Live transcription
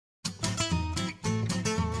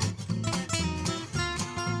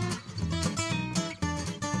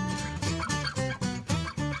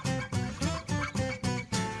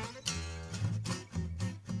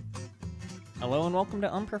Hello and welcome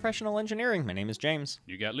to Unprofessional Engineering. My name is James.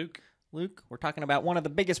 You got Luke. Luke, we're talking about one of the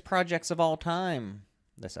biggest projects of all time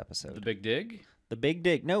this episode. The Big Dig? The Big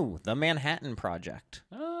Dig. No, the Manhattan Project.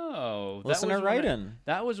 Oh. Listener write-in.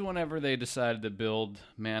 That was whenever they decided to build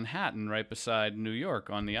Manhattan right beside New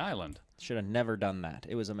York on the island. Should have never done that.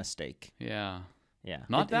 It was a mistake. Yeah. Yeah.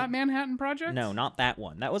 Not that Manhattan Project? No, not that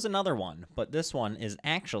one. That was another one. But this one is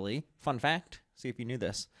actually, fun fact, see if you knew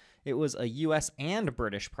this, it was a U.S. and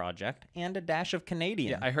British project and a dash of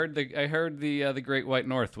Canadian. Yeah, I heard the Great White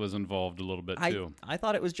North was involved a little bit too. I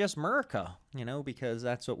thought it was just America, because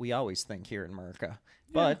that's what we always think here in America.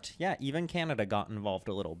 But yeah, even Canada got involved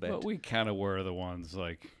a little bit. But we kind of were the ones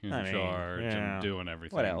in charge and doing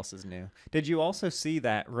everything. What else is new? Did you also see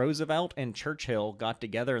that Roosevelt and Churchill got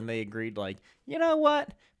together and they agreed, you know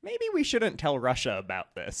what? Maybe we shouldn't tell Russia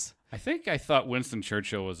about this. I thought Winston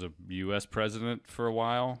Churchill was a U.S. president for a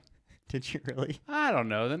while. Did you really? I don't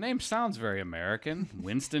know. The name sounds very American.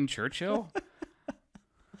 Winston Churchill?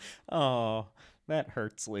 Oh, that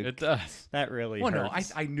hurts, Luke. It does. That really hurts. Well, no,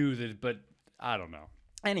 I knew that, but I don't know.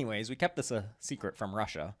 Anyways, we kept this a secret from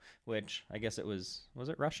Russia, which I guess it was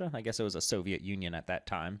it Russia? I guess it was a Soviet Union at that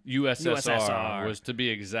time. USSR was to be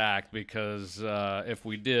exact, because if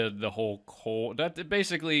we did the whole cold, that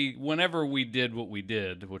basically, whenever we did what we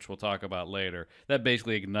did, which we'll talk about later, that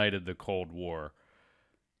basically ignited the Cold War.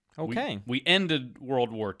 Okay. We ended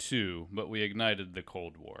World War II, but we ignited the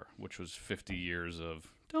Cold War, which was 50 years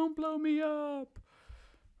of, don't blow me up.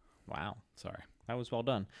 Wow. Sorry. That was well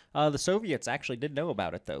done. The Soviets actually did know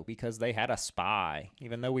about it, though, because they had a spy.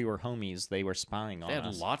 Even though we were homies, they were spying on us. They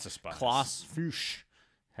had lots of spies. Klaus Fuchs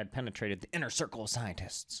had penetrated the inner circle of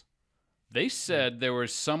scientists. They said there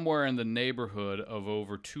was somewhere in the neighborhood of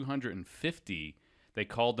over 250. They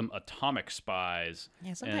called them atomic spies.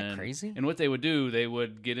 Yeah, isn't that crazy? And what they would do, they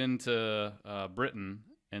would get into Britain,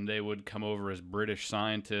 and they would come over as British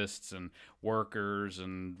scientists and workers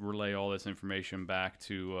and relay all this information back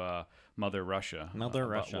to Mother Russia.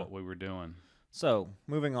 About what we were doing. So,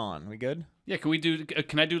 moving on. We good? Yeah,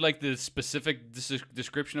 can I do the specific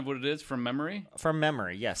description of what it is from memory? From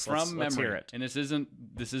memory, yes. Let's hear it. And this isn't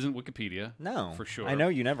Wikipedia. No. For sure. I know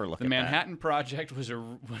you never look at that. The Manhattan Project was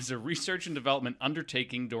a research and development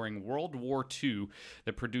undertaking during World War II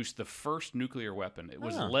that produced the first nuclear weapon. It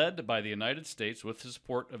was led by the United States with the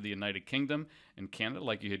support of the United Kingdom and Canada,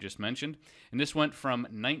 like you had just mentioned. And this went from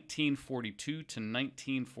 1942 to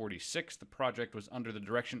 1946. The project was under the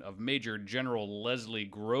direction of Major General Leslie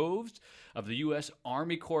Groves of the U.S.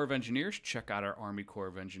 Army Corps of Engineers. Check out our Army Corps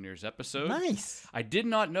of Engineers episode. Nice. I did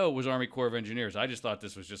not know it was Army Corps of Engineers. I just thought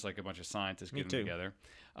this was just a bunch of scientists getting together.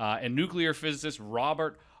 And nuclear physicist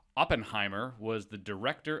Robert Oppenheimer was the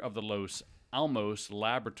director of the Los Alamos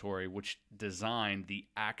laboratory, which designed the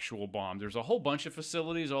actual bomb. There's a whole bunch of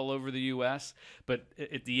facilities all over the U.S., but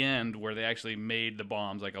at the end where they actually made the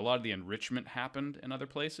bombs, a lot of the enrichment happened in other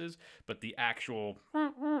places, but the actual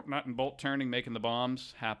nut and bolt turning, making the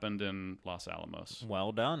bombs, happened in Los Alamos.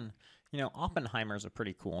 Well done. Oppenheimer's a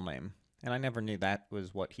pretty cool name. And I never knew that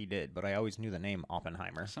was what he did, but I always knew the name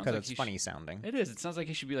Oppenheimer because it's funny sounding. It is. It sounds like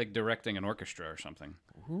he should be directing an orchestra or something.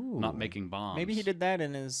 Ooh. Not making bombs. Maybe he did that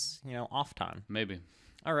in his, off time. Maybe.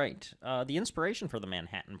 All right. The inspiration for the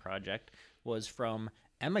Manhattan Project was from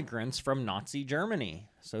immigrants from Nazi Germany.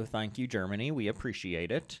 So thank you, Germany. We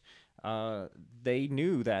appreciate it. They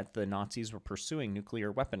knew that the Nazis were pursuing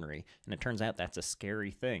nuclear weaponry, and it turns out that's a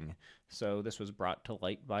scary thing. So this was brought to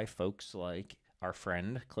light by folks like our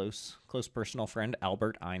friend, close personal friend,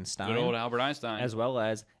 Albert Einstein. Good old Albert Einstein. As well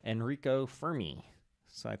as Enrico Fermi.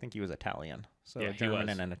 So I think he was Italian. So a German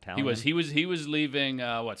and an Italian. He was leaving,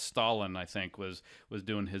 Stalin, I think, was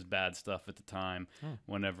doing his bad stuff at the time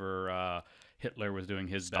whenever Hitler was doing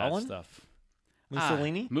his bad stuff.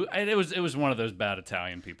 Mussolini? It was one of those bad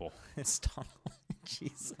Italian people. Stalin.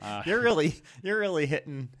 Jeez. You're really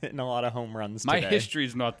hitting a lot of home runs today. My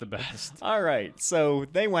history's not the best. All right. So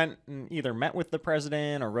they went and either met with the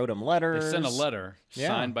president or wrote him letters. They sent a letter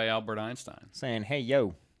signed by Albert Einstein saying, "Hey,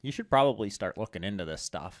 yo, you should probably start looking into this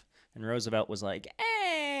stuff." And Roosevelt was like,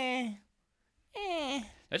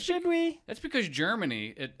 should we? That's because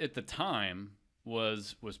Germany at the time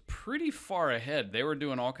was pretty far ahead. They were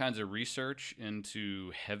doing all kinds of research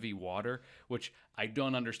into heavy water, which I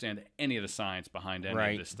don't understand any of the science behind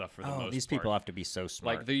any of this stuff for the most part. These people have to be so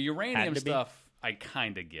smart. The uranium stuff, I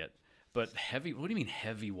kind of get. But heavy, what do you mean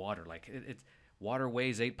heavy water? It's water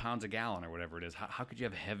weighs 8 pounds a gallon or whatever it is. How could you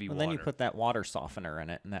have heavy water? Then you put that water softener in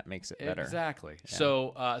it, and that makes it better. Exactly.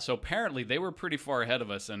 Yeah. So apparently they were pretty far ahead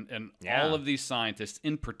of us, and all of these scientists,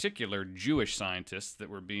 in particular Jewish scientists, that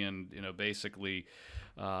were being basically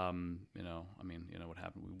what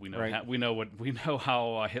happened. We know Right. we know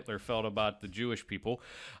how Hitler felt about the Jewish people.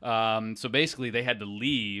 So basically, they had to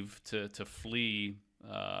leave to flee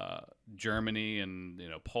Germany and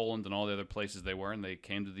Poland and all the other places they were, and they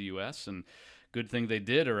came to the U.S. and good thing they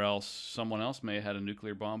did, or else someone else may have had a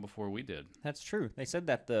nuclear bomb before we did. That's true. They said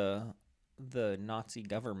that the Nazi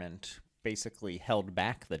government basically held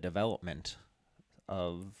back the development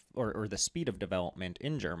of or the speed of development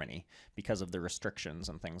in Germany because of the restrictions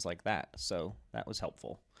and things like that. So that was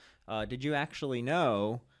helpful. Did you actually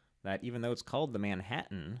know that even though it's called the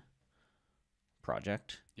Manhattan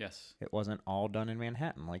Project, Yes. it wasn't all done in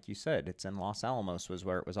Manhattan? Like you said, it's in Los Alamos was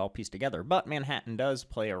where it was all pieced together. But Manhattan does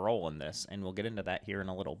play a role in this, and we'll get into that here in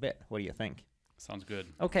a little bit. What do you think? Sounds good.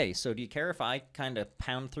 Okay, so do you care if I kind of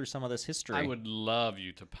pound through some of this history? I would love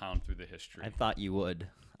you to pound through the history. I thought you would.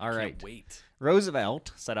 All right. Can't wait.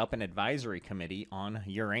 Roosevelt set up an advisory committee on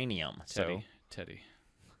uranium. Teddy.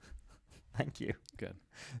 Thank you. Good.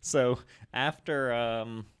 So after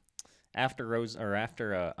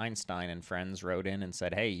Einstein and friends wrote in and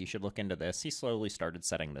said, hey, you should look into this, he slowly started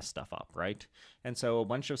setting this stuff up, right? And so a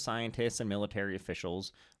bunch of scientists and military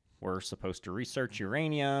officials were supposed to research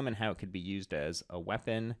uranium and how it could be used as a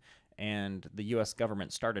weapon. And the U.S.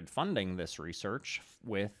 government started funding this research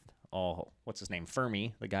with, what's his name?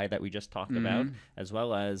 Fermi, the guy that we just talked about, as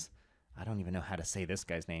well as, I don't even know how to say this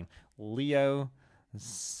guy's name, Leo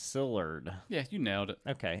Szilard. Yeah, you nailed it.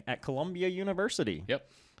 Okay, at Columbia University. Yep.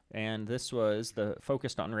 And this was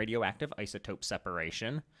focused on radioactive isotope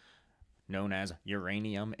separation, known as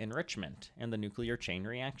uranium enrichment, and the nuclear chain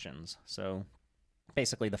reactions. So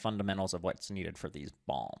basically the fundamentals of what's needed for these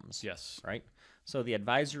bombs. Yes. Right? So the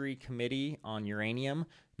Advisory Committee on Uranium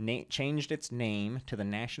changed its name to the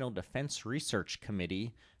National Defense Research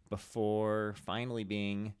Committee before finally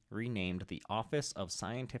being renamed the Office of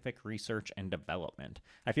Scientific Research and Development.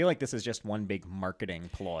 I feel like this is just one big marketing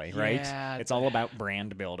ploy, right? Yeah, it's all about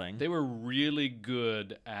brand building. They were really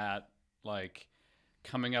good at,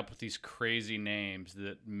 coming up with these crazy names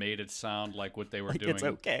that made it sound like what they were doing it's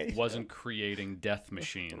okay. wasn't creating death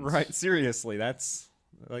machines. Right, seriously, that's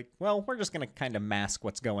we're just going to kind of mask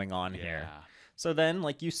what's going on here. So then,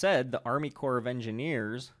 like you said, the Army Corps of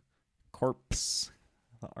Engineers,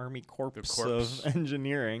 the Army Corps of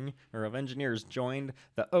Engineering, or of Engineers, joined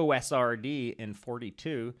the OSRD in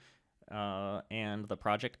 1942, and the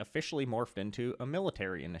project officially morphed into a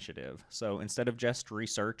military initiative. So instead of just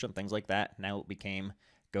research and things like that, now it became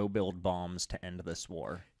go build bombs to end this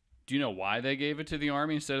war. Do you know why they gave it to the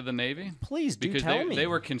Army instead of the Navy? Please do because tell me. They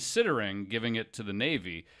were considering giving it to the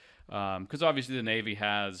Navy, because obviously the Navy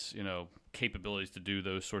has capabilities to do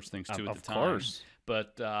those sorts of things too at the time. Of course.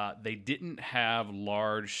 But they didn't have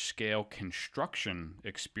large-scale construction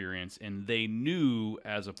experience, and they knew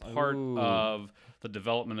as a part of the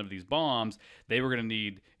development of these bombs, they were going to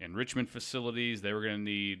need enrichment facilities. They were going to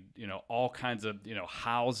need, all kinds of,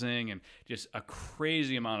 housing and just a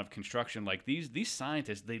crazy amount of construction. Like these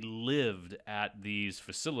scientists, they lived at these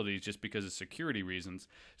facilities just because of security reasons.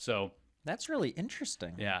 So that's really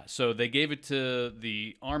interesting. Yeah, so they gave it to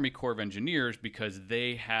the Army Corps of Engineers because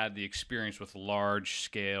they had the experience with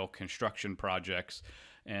large-scale construction projects,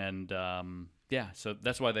 and so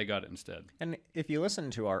that's why they got it instead. And if you listen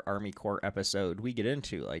to our Army Corps episode, we get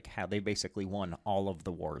into how they basically won all of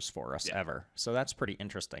the wars for us ever. So that's pretty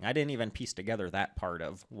interesting. I didn't even piece together that part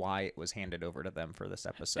of why it was handed over to them for this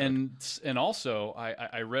episode. And also,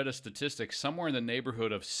 I read a statistic somewhere in the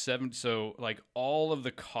neighborhood of 7. So all of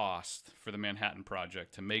the cost for the Manhattan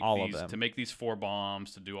Project to make these 4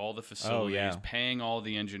 bombs, to do all the facilities, paying all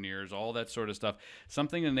the engineers, all that sort of stuff.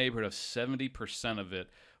 Something in the neighborhood of 70% of it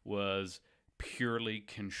was purely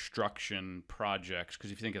construction projects,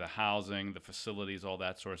 because if you think of the housing, the facilities, all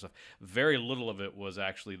that sort of stuff, very little of it was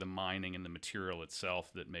actually the mining and the material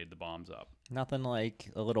itself that made the bombs up. Nothing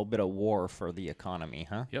like a little bit of war for the economy,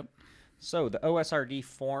 huh? Yep. So the OSRD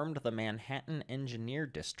formed the Manhattan Engineer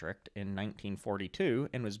District in 1942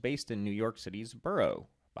 and was based in New York City's borough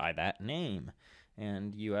by that name.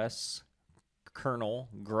 And U.S. Colonel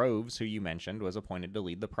Groves, who you mentioned, was appointed to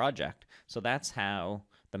lead the project. So that's how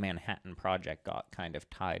the Manhattan Project got kind of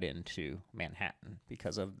tied into Manhattan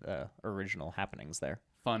because of the original happenings there.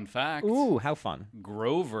 Fun fact. Ooh, how fun.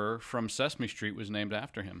 Grover from Sesame Street was named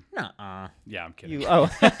after him. Nuh-uh. Yeah, I'm kidding. I'm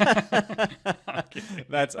kidding.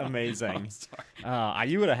 That's amazing.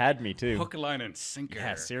 You would have had me, too. Hook, line, and sinker.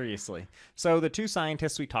 Yeah, seriously. So the 2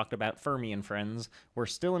 scientists we talked about, Fermi and friends, were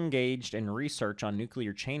still engaged in research on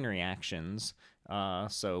nuclear chain reactions,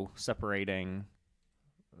 so separating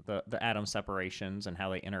the atom separations and how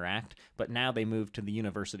they interact. But now they moved to the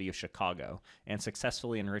University of Chicago and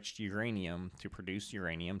successfully enriched uranium to produce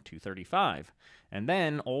uranium-235. And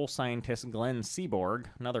then old scientist Glenn Seaborg,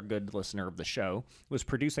 another good listener of the show, was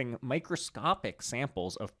producing microscopic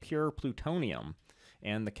samples of pure plutonium.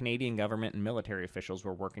 And the Canadian government and military officials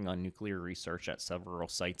were working on nuclear research at several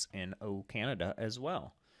sites in Canada as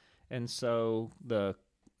well. And so the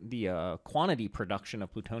quantity production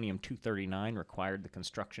of plutonium-239 required the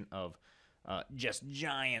construction of just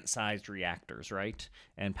giant-sized reactors, right?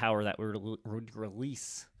 And power that would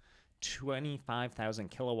release 25,000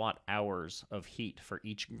 kilowatt hours of heat for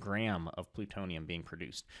each gram of plutonium being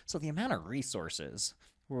produced. So the amount of resources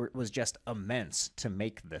was just immense to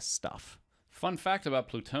make this stuff. Fun fact about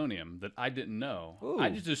plutonium that I didn't know. Ooh. I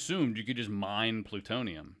just assumed you could just mine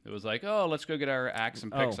plutonium. It was like, oh, let's go get our axe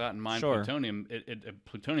and picks out and mine plutonium.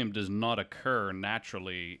 Plutonium does not occur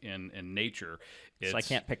naturally in nature. So I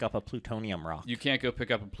can't pick up a plutonium rock. You can't go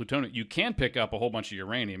pick up a plutonium. You can pick up a whole bunch of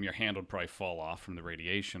uranium. Your hand would probably fall off from the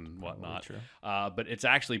radiation and whatnot. But it's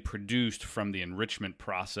actually produced from the enrichment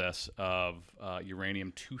process of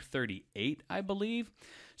uranium-238, I believe.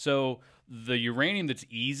 So the uranium that's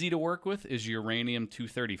easy to work with is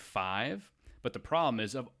uranium-235. But the problem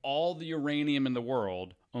is, of all the uranium in the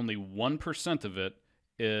world, only 1% of it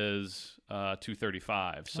is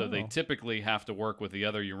 235. So they typically have to work with the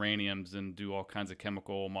other uraniums and do all kinds of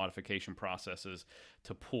chemical modification processes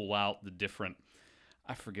to pull out the different.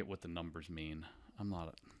 I forget what the numbers mean. I'm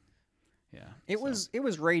not. It was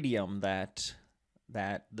radium that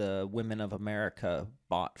the women of America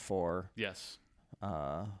bought for. Yes.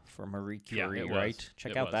 For Marie Curie, right?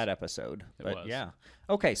 Check out out that episode. But yeah.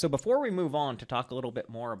 Okay, so before we move on to talk a little bit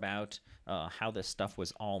more about how this stuff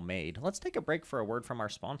was all made, let's take a break for a word from our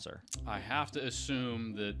sponsor. I have to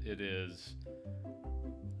assume that it is...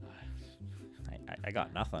 I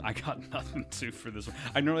got nothing. I got nothing, too, for this one.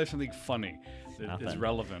 I normally have something funny that is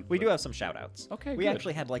relevant. We do have some shout-outs. Okay, We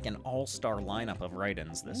actually had like an all-star lineup of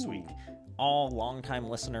write-ins this week. All long-time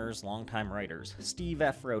listeners, long-time writers. Steve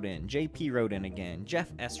F. wrote in, JP wrote in again,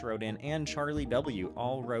 Jeff S. wrote in, and Charlie W.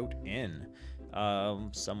 all wrote in.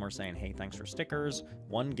 Some were saying, hey, thanks for stickers.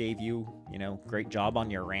 One gave you, great job on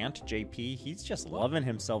your rant, JP. He's just loving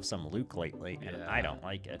himself some Luke lately, and I don't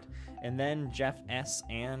like it. And then Jeff S.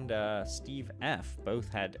 and Steve F.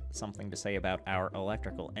 both had something to say about our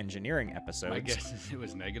electrical engineering episodes. I guess it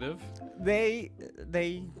was negative. They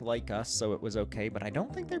like us, so it was okay, but I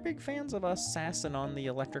don't think they're big fans of us sassing on the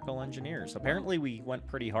electrical engineers. Apparently, we went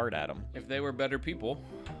pretty hard at them. If they were better people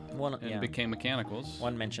and became mechanicals.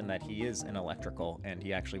 One mentioned that he is in electrical, and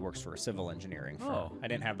he actually works for a civil engineering firm. I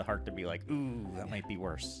didn't have the heart to be like, ooh, that might be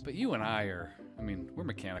worse. But you and I we're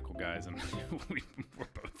mechanical guys, and we're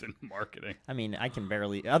both in marketing. I mean, I can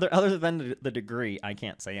barely, other than the degree, I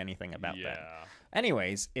can't say anything about that.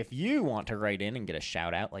 Anyways, if you want to write in and get a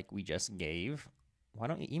shout out like we just gave, why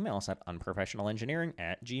don't you email us at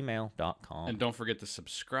unprofessionalengineering@gmail.com. And don't forget to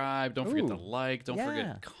subscribe. Don't forget to like. Don't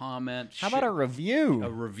forget to comment. How about a review? A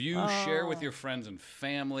review. Share with your friends and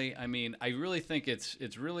family. I mean, I really think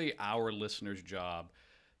it's really our listeners' job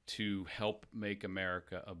to help make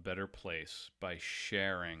America a better place by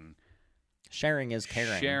sharing. Sharing is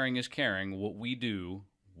caring. Sharing is caring. What we do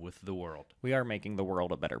with the world. We are making the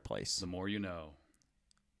world a better place. The more you know.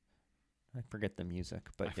 I forget the music,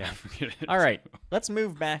 but yeah. All right, let's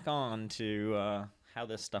move back on to how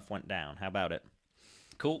this stuff went down. How about it?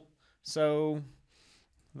 Cool. So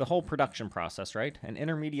the whole production process, right? An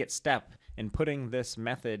intermediate step in putting this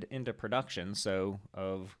method into production, so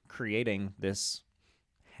of creating this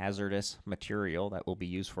hazardous material that will be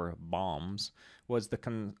used for bombs, was the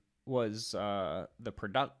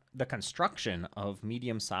construction of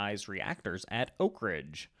medium-sized reactors at Oak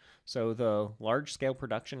Ridge. So the large-scale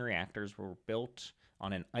production reactors were built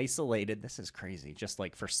on an isolated, this is crazy, just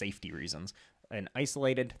like for safety reasons, an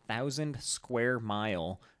isolated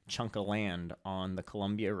 1,000-square-mile chunk of land on the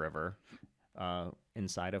Columbia River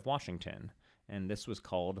inside of Washington. And this was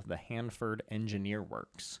called the Hanford Engineer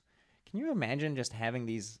Works. Can you imagine just having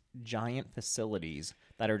these giant facilities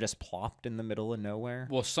that are just plopped in the middle of nowhere?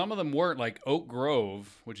 Well, some of them weren't. Like Oak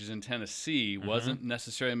Grove, which is in Tennessee, wasn't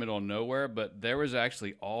necessarily in the middle of nowhere, but there was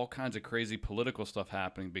actually all kinds of crazy political stuff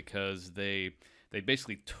happening because they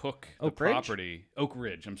basically took the property. Oak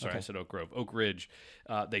Ridge. I'm sorry, I said Oak Grove. Oak Ridge.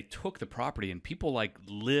 They took the property, and people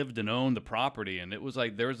lived and owned the property, and it was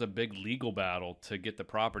like there was a big legal battle to get the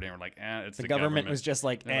property. And we're like, it's the government was just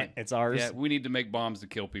like, it's ours. Yeah, we need to make bombs to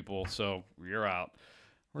kill people, so you're out.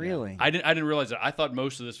 Really? Yeah. I didn't realize that. I thought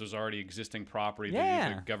most of this was already existing property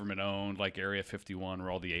that the government owned, like Area 51,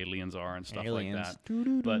 where all the aliens are and stuff like that.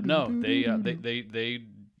 But no, they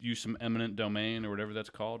used some eminent domain or whatever that's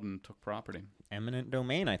called and took property. Eminent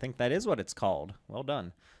domain, I think that is what it's called. Well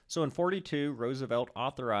done. So in 1942, Roosevelt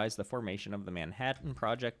authorized the formation of the Manhattan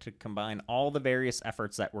Project to combine all the various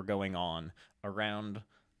efforts that were going on around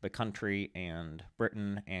the country and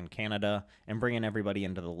Britain and Canada and bringing everybody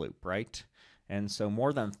into the loop, right? And so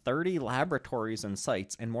more than 30 laboratories and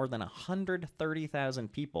sites and more than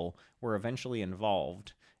 130,000 people were eventually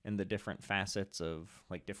involved in the different facets of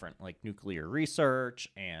different nuclear research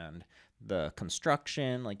and the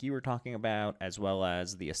construction like you were talking about, as well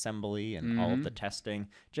as the assembly and all of the testing.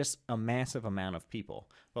 Just a massive amount of people.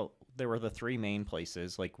 Well, there were the three main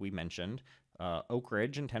places like we mentioned, Oak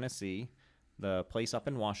Ridge in Tennessee, the place up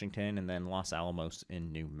in Washington, and then Los Alamos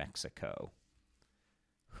in New Mexico.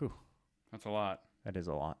 Whew. That's a lot. That is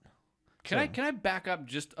a lot. Can I back up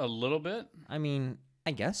just a little bit? I mean,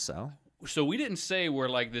 I guess so. So we didn't say where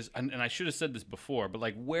this, and I should have said this before,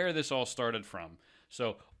 but where this all started from.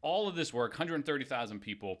 So all of this work, 130,000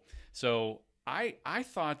 people. So I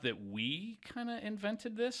thought that we kind of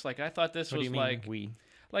invented this. I thought this was we?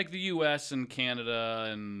 Like the U.S. and Canada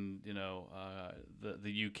and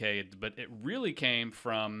the U.K. But it really came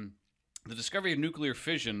from the discovery of nuclear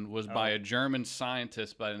fission was by a German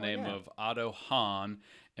scientist by the name of Otto Hahn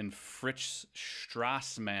and Fritz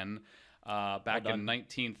Strassmann back in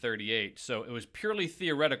 1938. So it was purely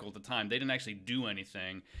theoretical at the time. They didn't actually do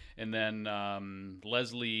anything. And then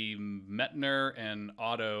Leslie Meitner and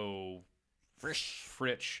Otto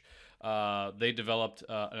Fritsch, they developed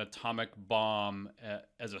an atomic bomb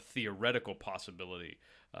as a theoretical possibility.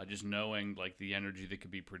 Just knowing the energy that could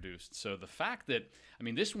be produced. So the fact that,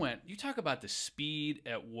 this went, you talk about the speed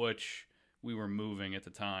at which we were moving at the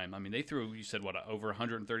time. They threw, you said, over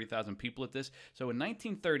 130,000 people at this. So in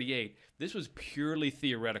 1938, this was purely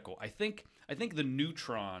theoretical. I think the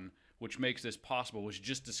neutron, which makes this possible, was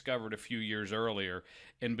just discovered a few years earlier.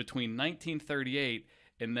 And between 1938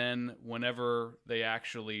 and then whenever they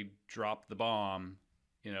actually dropped the bomb,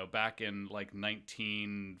 back in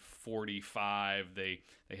 1945, they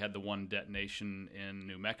had the one detonation in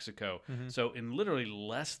New Mexico. Mm-hmm. So in literally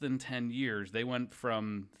less than 10 years, they went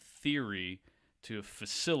from theory to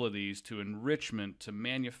facilities to enrichment to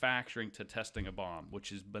manufacturing to testing a bomb,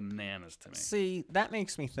 which is bananas to me. See, that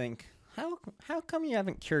makes me think, how come you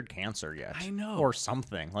haven't cured cancer yet? I know. Or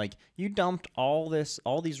something. You dumped all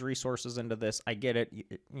these resources into this. I get it.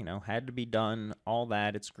 It had to be done, all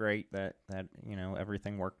that. It's great that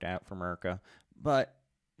everything worked out for America. But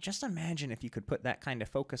just imagine if you could put that kind of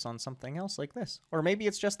focus on something else like this. Or maybe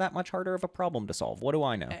it's just that much harder of a problem to solve. What do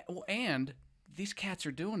I know? And these cats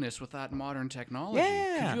are doing this without modern technology.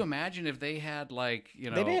 Yeah. Could you imagine if they had they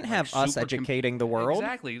didn't have us educating the world.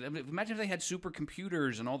 Exactly. Imagine if they had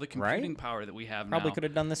supercomputers and all the computing power that we have now. Probably could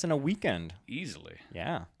have done this in a weekend. Easily.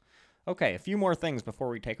 Yeah. Okay, a few more things before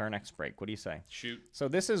we take our next break. What do you say? Shoot. So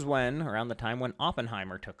this is around the time when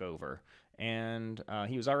Oppenheimer took over. And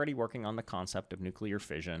he was already working on the concept of nuclear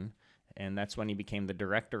fission. And that's when he became the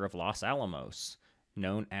director of Los Alamos,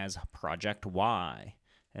 known as Project Y.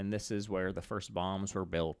 And this is where the first bombs were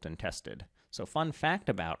built and tested. So fun fact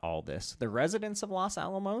about all this, the residents of Los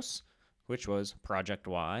Alamos, which was Project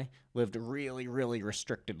Y, lived really, really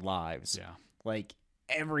restricted lives. Yeah.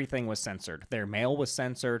 Everything was censored. Their mail was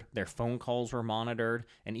censored, their phone calls were monitored,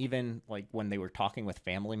 and even when they were talking with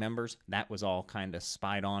family members, that was all kind of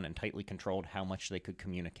spied on and tightly controlled how much they could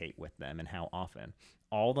communicate with them and how often.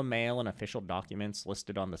 All the mail and official documents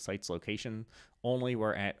listed on the site's location only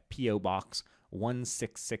were at P.O. Box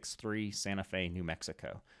 1663, Santa Fe, New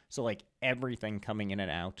Mexico. So everything coming in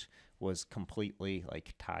and out was completely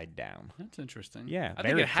tied down. That's interesting. Yeah, I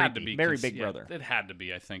think it had to be very big brother. It had to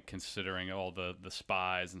be, I think, considering all the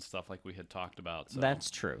spies and stuff like we had talked about. So. That's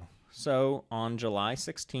true. So on July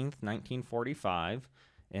 16th, 1945,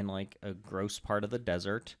 in a gross part of the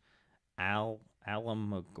desert,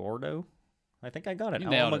 Alamogordo, I think I got it.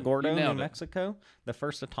 Alamogordo, New Mexico, the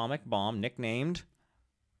first atomic bomb, nicknamed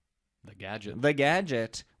The Gadget. The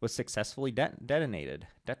Gadget, was successfully detonated.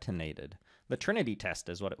 The Trinity test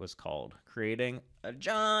is what it was called, creating a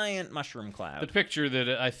giant mushroom cloud. The picture that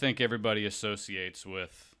I think everybody associates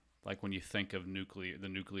with, when you think of the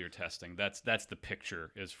nuclear testing, that's the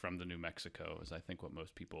picture is from the New Mexico, is I think what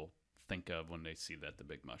most people think of when they see the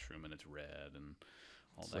big mushroom and it's red and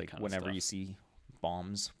all that kind of stuff. Whenever you see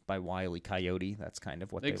bombs by Wile E. Coyote, that's kind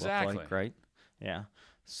of what they look like, right? Yeah.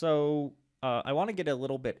 So I want to get a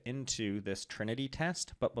little bit into this Trinity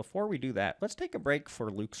test, but before we do that, let's take a break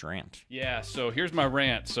for Luke's rant. Yeah, so here's my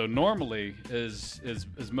rant. So normally, as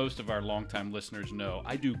most of our longtime listeners know,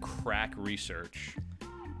 I do crack research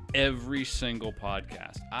every single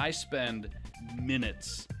podcast. I spend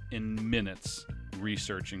minutes and minutes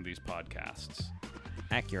researching these podcasts.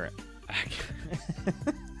 Accurate.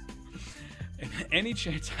 And any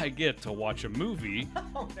chance I get to watch a movie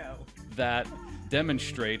that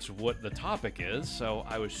demonstrates what the topic is, so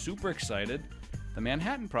I was super excited. The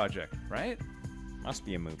Manhattan Project, right? Must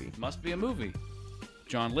be a movie. Must be a movie.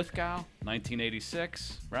 John Lithgow,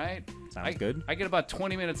 1986, right? Sounds good. I get about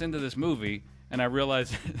 20 minutes into this movie, and I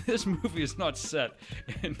realize this movie is not set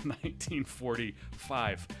in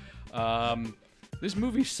 1945. This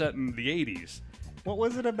movie's set in the 80s. What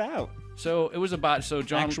was it about? So it was about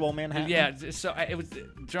John actual Manhattan. Yeah, so it was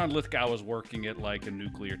John Lithgow was working at like a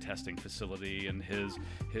nuclear testing facility, and his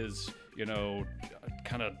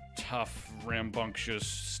kind of tough, rambunctious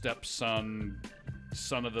stepson,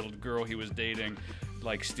 son of the girl he was dating,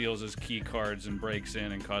 like steals his key cards and breaks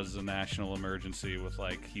in and causes a national emergency with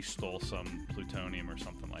like he stole some plutonium or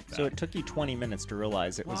something like that. So it took you 20 minutes to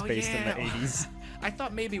realize it was based in the 80s. I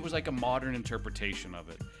thought maybe it was like a modern interpretation of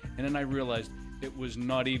it, and then I realized it was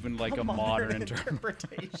not even like a modern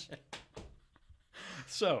interpretation.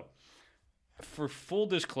 So, for full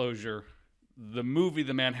disclosure, the movie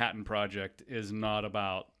The Manhattan Project is not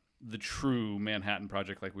about the true Manhattan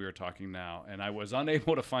Project like we are talking now, and I was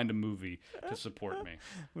unable to find a movie to support me.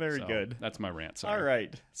 Very good. That's my rant. Sorry. All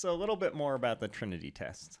right. So a little bit more about the Trinity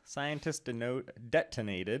test. Scientists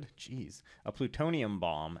detonated a plutonium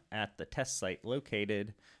bomb at the test site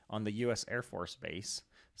located on the U.S. Air Force Base,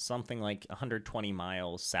 something like 120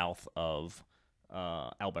 miles south of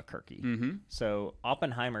Albuquerque. Mm-hmm. So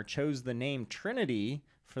Oppenheimer chose the name Trinity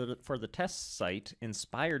for the test site,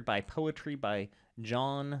 inspired by poetry by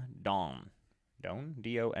John Donne. Donne?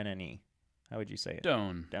 D-O-N-N-E. How would you say it?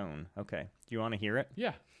 Donne. Donne. Okay. Do you want to hear it?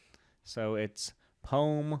 Yeah. So it's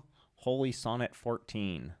Poem Holy Sonnet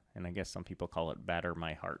 14, and I guess some people call it Batter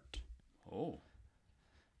My Heart. Oh.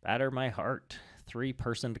 Batter my heart,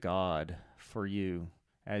 three-personed God, for you,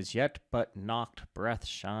 as yet but knocked breath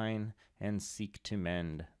shine, and seek to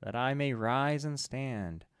mend, that I may rise and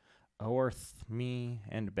stand. O'erth me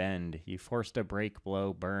and bend, ye forced a break,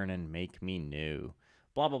 blow, burn, and make me new.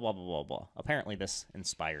 Blah, blah, blah, blah, blah, blah. Apparently this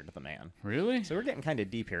inspired the man. Really? So we're getting kind of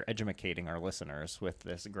deep here, educating our listeners with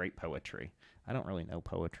this great poetry. I don't really know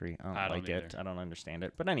poetry. I don't like it. I don't understand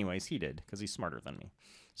it. But anyways, he did, because he's smarter than me.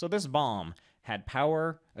 So this bomb had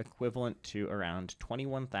power equivalent to around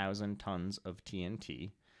 21,000 tons of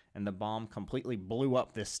TNT, and the bomb completely blew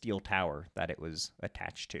up this steel tower that it was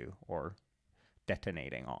attached to or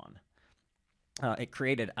detonating on. It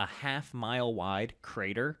created a half-mile wide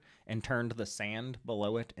crater and turned the sand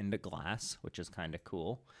below it into glass, which is kind of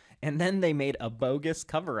cool. And then they made a bogus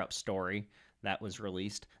cover-up story that was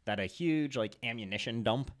released that a huge ammunition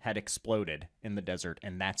dump had exploded in the desert,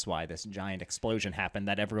 and that's why this giant explosion happened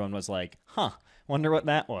that everyone was like, wonder what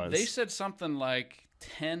that was. They said something like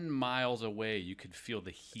 10 miles away you could feel the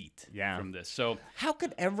heat from this. So how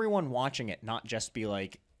could everyone watching it not just be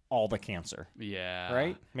like, all the cancer? Yeah.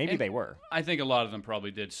 Right? Maybe they were. I think a lot of them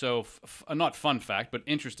probably did. So, not fun fact, but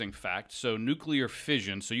interesting fact. So, nuclear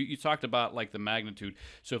fission. So, you talked about the magnitude.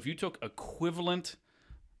 So, if you took equivalent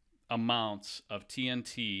amounts of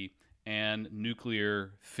TNT and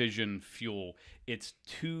nuclear fission fuel, it's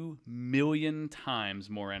 2 million times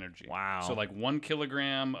more energy. Wow. So, 1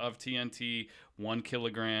 kilogram of TNT, 1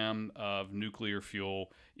 kilogram of nuclear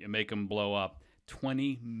fuel, you make them blow up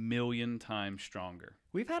 20 million times stronger.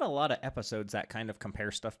 We've had a lot of episodes that kind of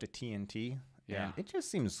compare stuff to TNT. Yeah. And it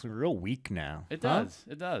just seems real weak now. It does.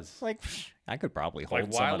 It does. I could probably hold some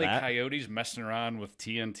of Wile E. that. Coyote's messing around with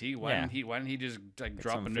TNT. Why didn't he just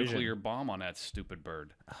drop a nuclear bomb on that stupid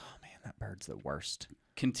bird? Oh man, that bird's the worst.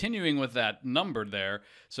 Continuing with that number there,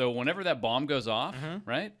 so whenever that bomb goes off,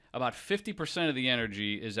 right, about 50% of the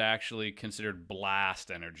energy is actually considered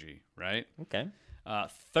blast energy, right? Okay.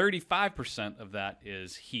 35% of that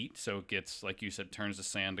is heat, so it gets, like you said, turns the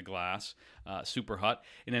sand to glass, super hot.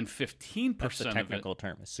 And then 15% That's the technical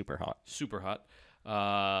term, is super hot. Super hot.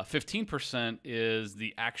 15% is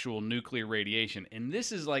the actual nuclear radiation, and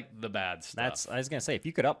this is the bad stuff. I was gonna say, if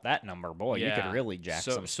you could up that number, boy, you could really jack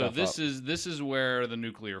some stuff up. So this is where the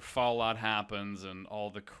nuclear fallout happens, and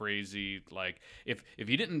all the crazy if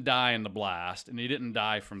you didn't die in the blast and you didn't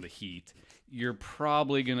die from the heat, you're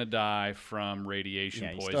probably gonna die from radiation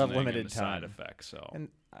poisoning still have limited and the time. side effects. So. And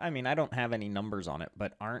I mean, I don't have any numbers on it,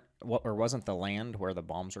 but wasn't the land where the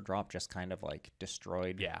bombs were dropped just kind of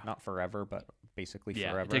destroyed? Yeah. Not forever, but basically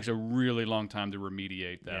yeah, forever. It takes a really long time to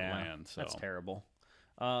remediate that land. So that's terrible.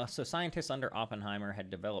 So scientists under Oppenheimer had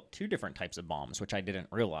developed two different types of bombs, which I didn't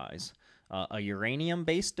realize. A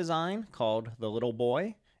uranium-based design called the Little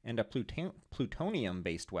Boy, and a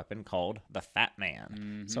plutonium-based weapon called the Fat Man.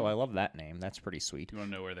 Mm-hmm. So I love that name. That's pretty sweet. You want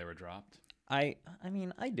to know where they were dropped? I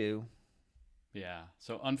mean, I do. Yeah.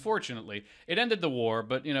 So unfortunately, it ended the war,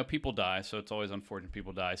 but people die, so it's always unfortunate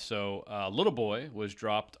people die. So Little Boy was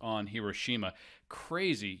dropped on Hiroshima.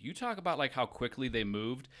 Crazy. You talk about like how quickly they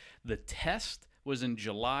moved. The test was in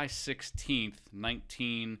July 16th,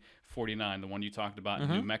 1949, the one you talked about in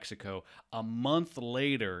New Mexico. A month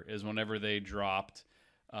later is whenever they dropped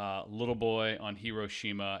Little Boy on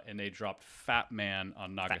Hiroshima, and they dropped Fat Man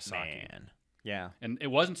on Nagasaki. Fat Man. Yeah. And it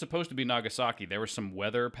wasn't supposed to be Nagasaki. There were some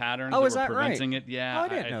weather patterns Oh, that is were that preventing right? it. Yeah. Oh, I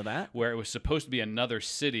didn't know that. Where it was supposed to be another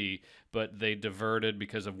city, but they diverted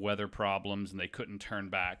because of weather problems and they couldn't turn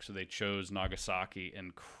back. So they chose Nagasaki.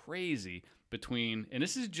 And crazy and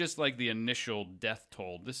this is just like the initial death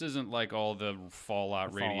toll. This isn't like all the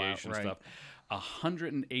fallout, radiation right. stuff.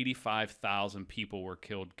 185,000 people were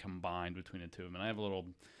killed combined between the two of them. And I have a little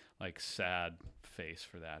like sad face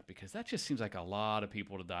for that, because that just seems like a lot of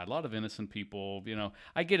people to die, a lot of innocent people.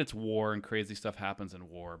 I get it's war and crazy stuff happens in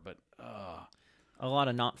war, but a lot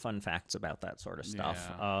of not fun facts about that sort of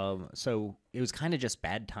stuff. Yeah. So it was kind of just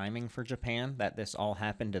bad timing for Japan that this all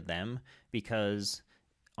happened to them, because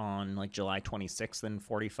on like July 26th in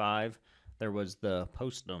 45, there was the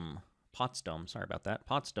Potsdam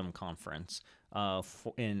conference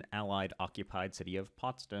in Allied occupied city of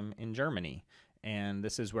Potsdam in Germany. And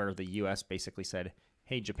this is where the U.S. basically said,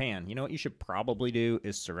 hey, Japan, you know what you should probably do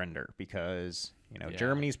is surrender, because,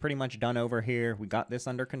 Germany's pretty much done over here. We got this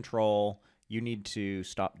under control. You need to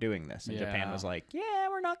stop doing this. And Japan was like, yeah,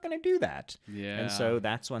 we're not going to do that. Yeah. And so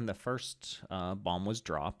that's when the first bomb was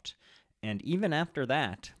dropped. And even after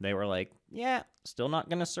that, they were like, yeah, still not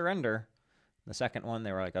going to surrender. The second one,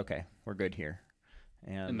 they were like, okay, we're good here.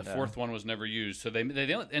 And the fourth one was never used. So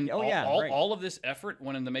right. all of this effort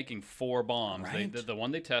went into making 4 bombs. Right. The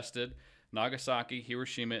one they tested, Nagasaki,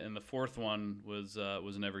 Hiroshima, and the fourth one was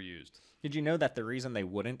never used. Did you know that the reason they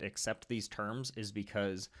wouldn't accept these terms is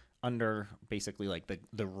because under basically like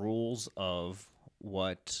the rules of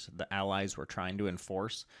what the Allies were trying to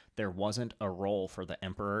enforce, there wasn't a role for the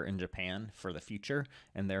emperor in Japan for the future,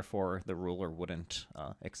 and therefore the ruler wouldn't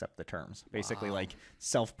accept the terms. Basically, like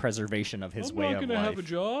self-preservation of his way of life. I'm not going to have a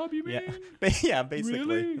job, you mean? Yeah, basically.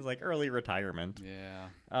 Really? It was like early retirement. Yeah.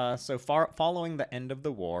 So following the end of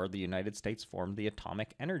the war, the United States formed the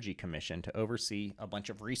Atomic Energy Commission to oversee a bunch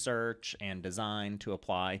of research and design to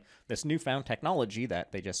apply this newfound technology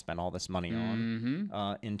that they just spent all this money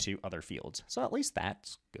on into other fields. So at least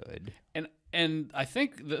that's good. And I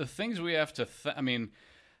think the things we have to,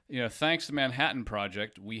 thanks to Manhattan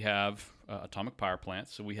Project, we have atomic power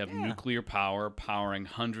plants. So we have nuclear power powering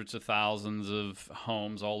hundreds of thousands of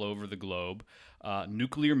homes all over the globe.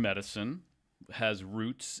 Nuclear medicine has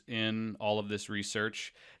roots in all of this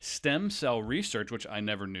research. Stem cell research, which I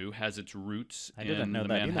never knew, has its roots in the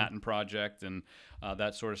Manhattan Project and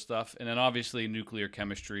that sort of stuff. And then obviously nuclear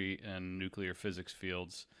chemistry and nuclear physics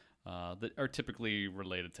fields that are typically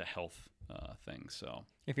related to health things. So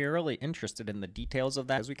if you're really interested in the details of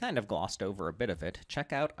that, because we kind of glossed over a bit of it,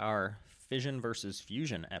 check out our fission versus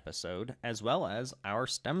fusion episode, as well as our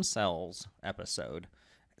stem cells episode.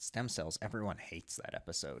 Stem cells, everyone hates that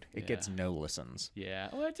episode. It gets no listens. Yeah.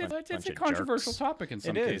 Well, it's a controversial topic in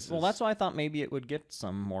some cases. Well, that's why I thought maybe it would get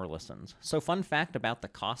some more listens. So fun fact about the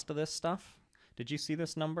cost of this stuff. Did you see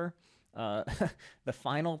this number? The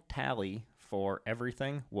final tally for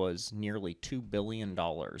everything was nearly $2 billion.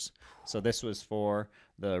 So this was for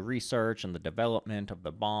the research and the development of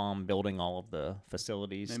the bomb, building all of the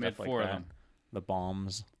facilities, they stuff made like 4 that. of them. The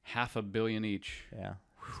bombs. $500 million each. Yeah.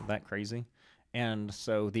 Isn't that crazy? And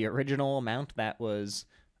so the original amount that was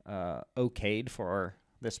okayed for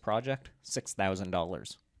this project,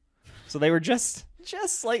 $6,000. So they were just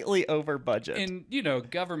slightly over budget. And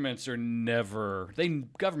governments never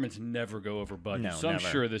go over budget. No, so I'm never.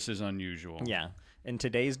 sure this is unusual. Yeah. In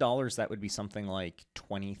today's dollars, that would be something like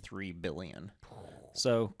 $23 billion.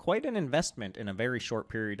 So quite an investment in a very short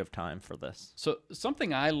period of time for this. So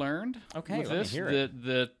something I learned with this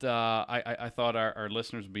that I thought our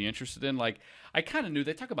listeners would be interested in. Like, I kind of knew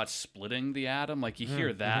they talk about splitting the atom. Like, you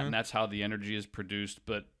hear that, and that's how the energy is produced.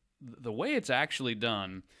 But the way it's actually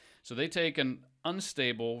done, so they take an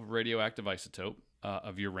unstable radioactive isotope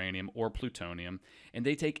of uranium or plutonium, and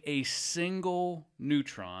they take a single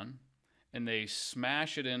neutron, and they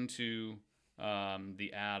smash it into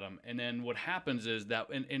the atom, and then what happens is that,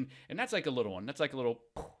 and that's like a little one. That's like a little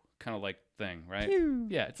kind of like thing, right? Pew.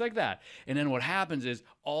 Yeah, it's like that. And then what happens is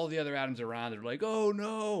all the other atoms around it are like, oh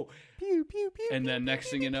no, Pew, pew, pew. and then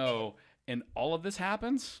next thing you know, and all of this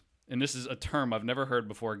happens, and this is a term I've never heard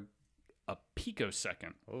before, a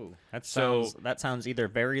picosecond. Oh, that sounds either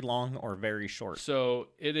very long or very short. So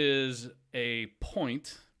it is a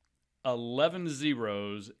point 11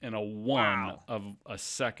 zeros and a 1 of a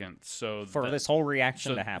second. So for this whole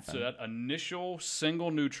reaction to happen. So that initial single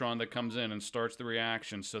neutron that comes in and starts the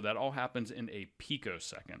reaction, so that all happens in a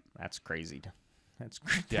picosecond. That's crazy. That's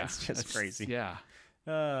just crazy. Yeah.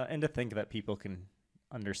 And to think that people can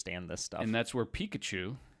understand this stuff. And that's where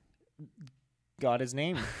Pikachu got his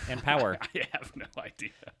name and power. I have no idea.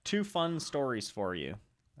 2 fun stories for you.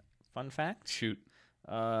 Fun fact? Shoot.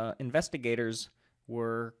 Investigators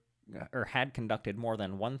had conducted more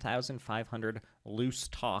than 1,500 loose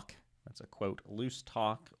talk, that's a quote, loose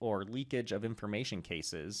talk or leakage of information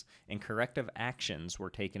cases, and corrective actions were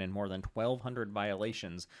taken in more than 1,200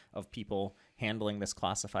 violations of people handling this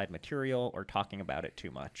classified material or talking about it too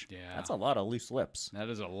much. Yeah. That's a lot of loose lips. That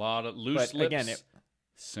is a lot of loose lips. Again,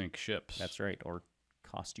 sink ships. That's right, or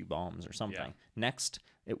cost you bombs or something. Yeah. Next,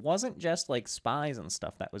 it wasn't just like spies and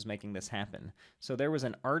stuff that was making this happen. So there was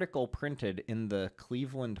an article printed in the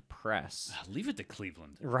Cleveland Press. Leave it to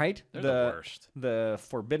Cleveland. Right? They're the worst. The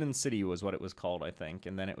Forbidden City was what it was called, I think.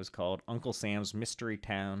 And then it was called Uncle Sam's Mystery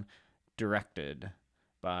Town, directed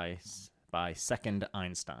by Second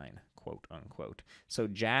Einstein, quote unquote. So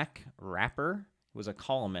Jack Rapper was a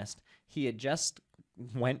columnist. He had just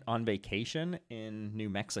went on vacation in New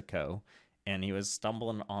Mexico, and he was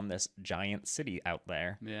stumbling on this giant city out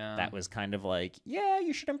there that was kind of like, yeah,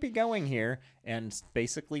 you shouldn't be going here, and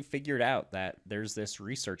basically figured out that there's this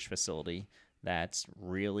research facility that's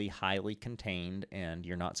really highly contained and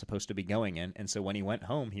you're not supposed to be going in. And so when he went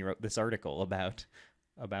home, he wrote this article about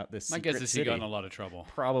this secret My guess is city. he got in a lot of trouble.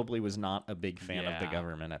 Probably was not a big fan of the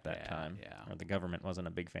government at that time. Yeah. Or the government wasn't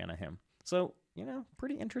a big fan of him. So,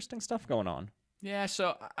 pretty interesting stuff going on. Yeah,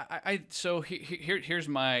 so here's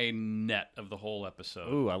my net of the whole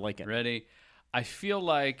episode. Ooh, I like it. Ready? I feel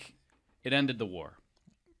like it ended the war.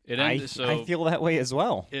 I feel that way as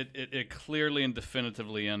well. It clearly and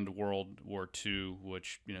definitively ended World War II,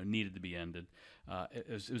 which needed to be ended. It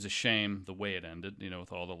was a shame the way it ended,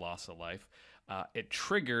 with all the loss of life. It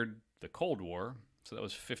triggered the Cold War. So that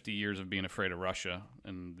was 50 years of being afraid of Russia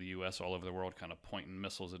and the U.S. all over the world, kind of pointing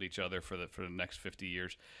missiles at each other for the next 50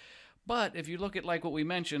 years. But if you look at like what we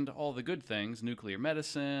mentioned, all the good things, nuclear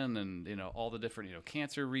medicine and all the different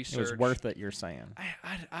cancer research, it was worth it. You're saying?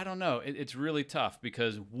 I don't know. It's really tough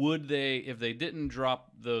because would they, if they didn't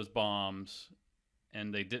drop those bombs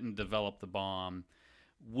and they didn't develop the bomb,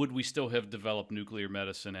 would we still have developed nuclear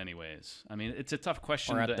medicine anywaes? I mean, it's a tough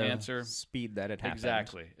question or at to the answer. Speed that it happened.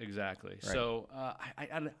 Exactly. Right. So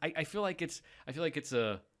I feel like it's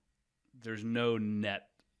there's no net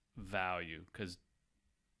value because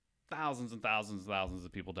thousands and thousands and thousands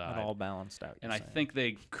of people died. It all balanced out. And I think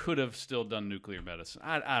they could have still done nuclear medicine.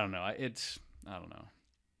 I don't know. I don't know.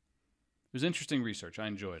 It was interesting research. I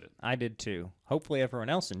enjoyed it. I did too. Hopefully everyone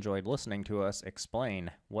else enjoyed listening to us explain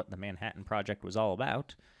what the Manhattan Project was all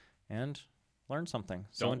about and learn something.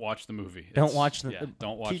 Don't watch the movie. Don't watch the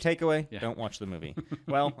don't watch. Key takeaway, Yeah. Don't watch the movie.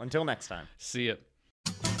 Well, until next time. See ya.